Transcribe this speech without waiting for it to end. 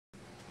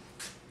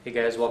Hey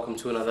guys, welcome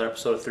to another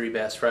episode of Three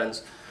Bass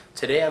Friends.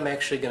 Today I'm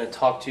actually going to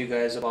talk to you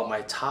guys about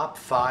my top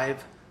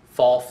 5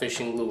 fall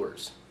fishing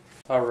lures.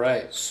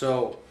 Alright,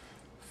 so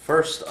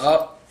first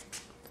up,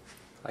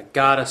 I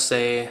gotta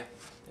say,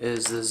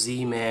 is the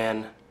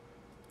Z-Man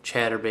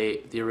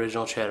chatterbait, the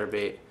original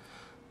chatterbait.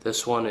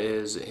 This one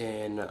is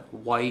in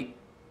white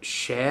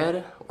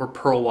shad, or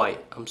pearl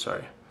white, I'm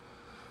sorry.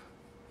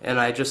 And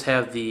I just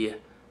have the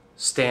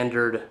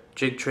standard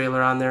jig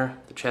trailer on there,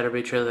 the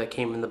chatterbait trailer that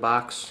came in the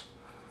box.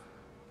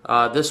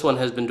 This one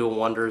has been doing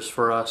wonders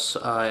for us.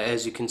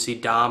 As you can see,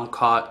 Dom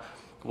caught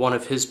one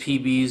of his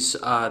PBs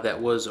that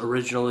was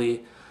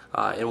originally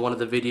in one of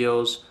the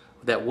videos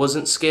that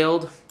wasn't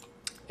scaled,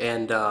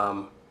 and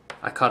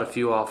I caught a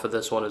few off of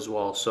this one as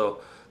well.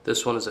 So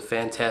this one is a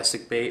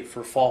fantastic bait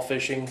for fall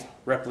fishing,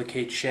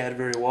 replicates shad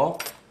very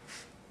well.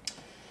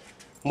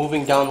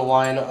 Moving down the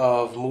line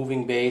of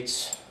moving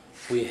baits,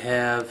 we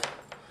have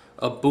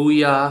a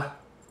Booyah.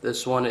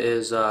 This one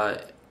is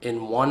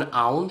in 1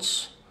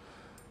 ounce.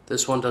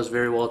 This one does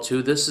very well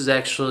too. This is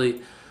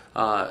actually,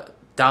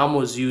 Dom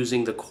was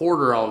using the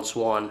 1/4 ounce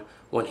one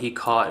when he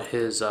caught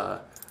his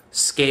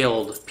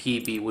scaled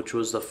PB, which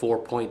was the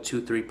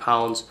 4.23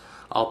 pounds.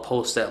 I'll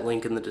post that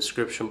link in the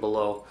description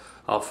below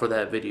for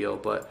that video.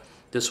 But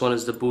this one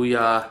is the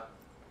Booyah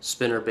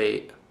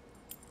spinnerbait,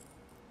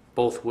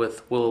 both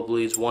with willow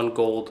bleeds, 1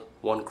 gold,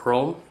 1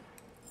 chrome.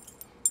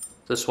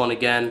 This one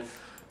again,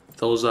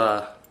 those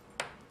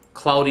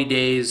cloudy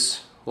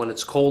days when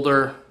it's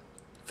colder,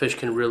 fish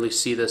can really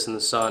see this in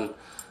the sun,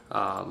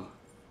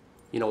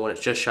 you know, when it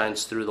just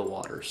shines through the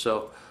water.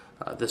 So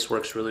this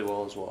works really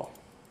well as well.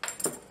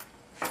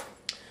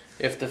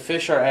 If the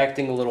fish are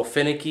acting a little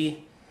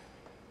finicky,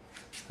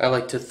 I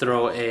like to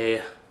throw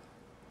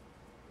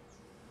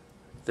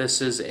this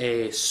is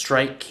a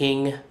Strike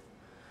King.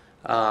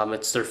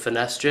 It's their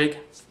finesse jig.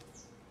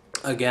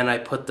 Again, I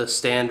put the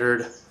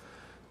standard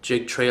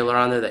jig trailer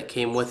on there that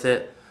came with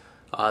it.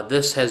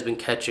 This has been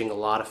catching a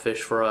lot of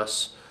fish for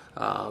us.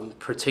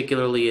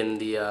 Particularly in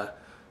the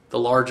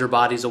larger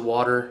bodies of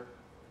water.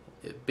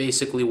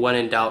 Basically, when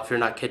in doubt, if you're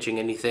not catching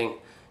anything,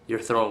 you're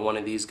throwing one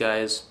of these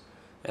guys.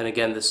 And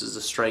again, this is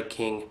the Strike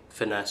King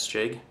finesse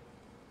jig.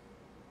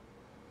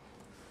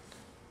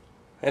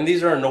 And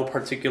these are in no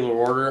particular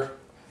order.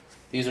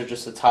 These are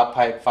just the top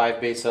 5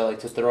 baits I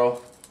like to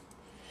throw.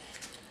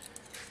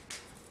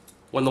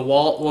 When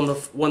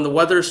the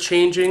weather's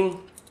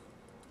changing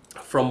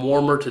from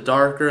warmer to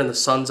darker and the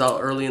sun's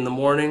out early in the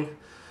morning,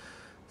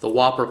 the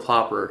Whopper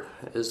Plopper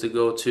is the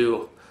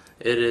go-to.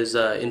 It is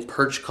in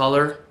perch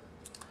color.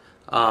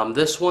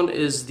 This one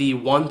is the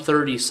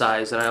 130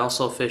 size, and I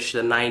also fish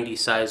the 90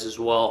 size as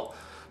well.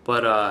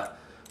 But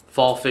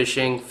fall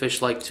fishing,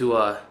 fish like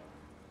to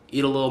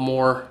eat a little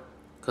more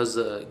because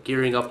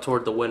gearing up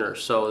toward the winter,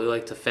 so they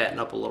like to fatten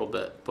up a little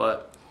bit.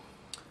 But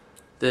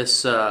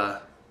this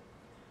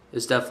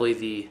is definitely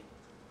the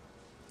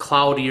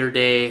cloudier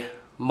day,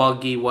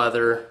 muggy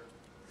weather,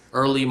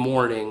 early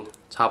morning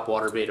top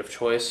water bait of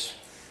choice.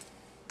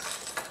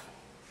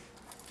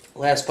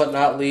 Last but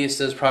not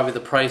least is probably the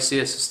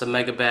priciest. It's the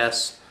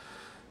Megabass,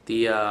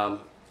 the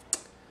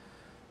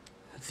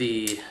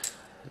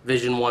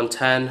Vision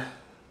 110.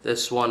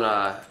 This one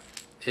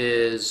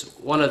is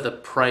one of the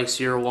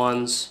pricier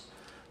ones,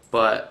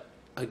 but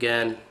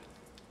again,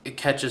 it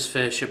catches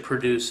fish, it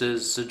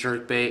produces a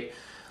jerk bait.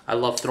 I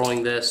love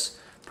throwing this,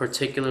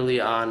 particularly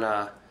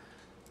on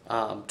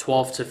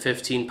 12 to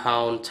 15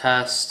 pound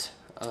test.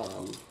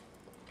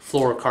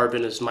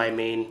 Fluorocarbon is my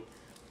main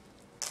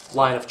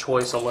line of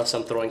choice. Unless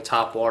I'm throwing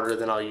top water,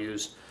 then I'll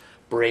use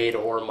braid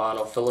or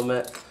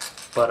monofilament,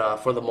 but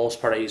for the most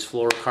part I use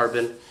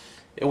fluorocarbon.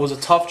 It was a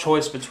tough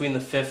choice between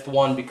the 5th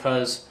one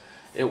because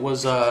it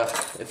was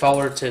if I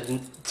were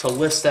to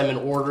list them in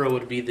order, it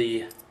would be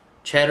the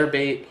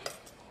chatterbait,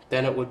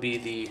 then it would be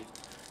the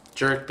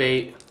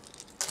jerkbait,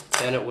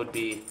 then it would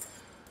be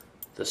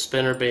the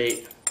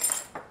spinnerbait,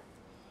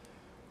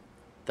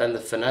 then the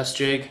finesse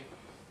jig,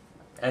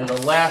 and the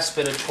last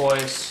bit of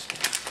choice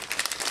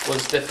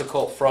was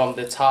difficult from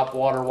the top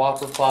water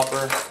Whopper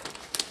Plopper,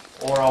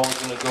 or I was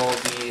going to go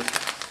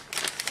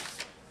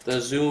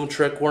the Zoom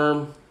trick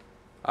worm,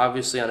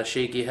 obviously on a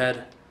shaky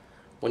head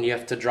when you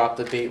have to drop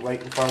the bait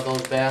right in front of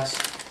those bass.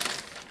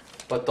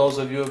 But those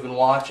of you who have been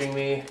watching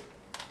me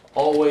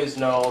always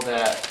know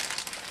that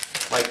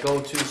my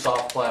go-to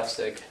soft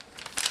plastic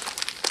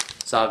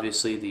is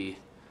obviously the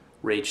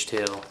Rage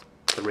Tail,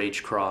 the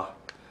Rage Craw.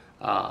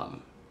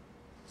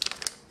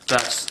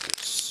 Best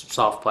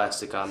soft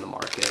plastic on the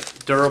market.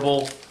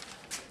 Durable,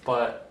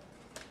 but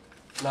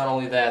not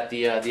only that,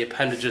 the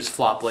appendages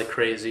flop like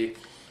crazy.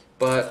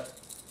 But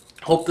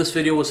hope this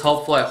video was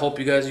helpful. I hope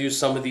you guys use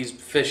some of these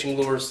fishing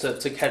lures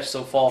to catch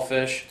some fall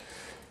fish.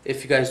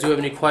 If you guys do have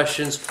any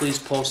questions, please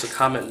post a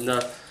comment in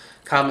the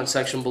comment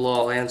section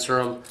below. I'll answer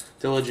them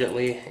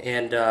diligently.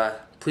 And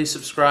please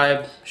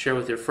subscribe, share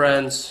with your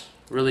friends.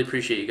 Really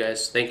appreciate you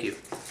guys. Thank you.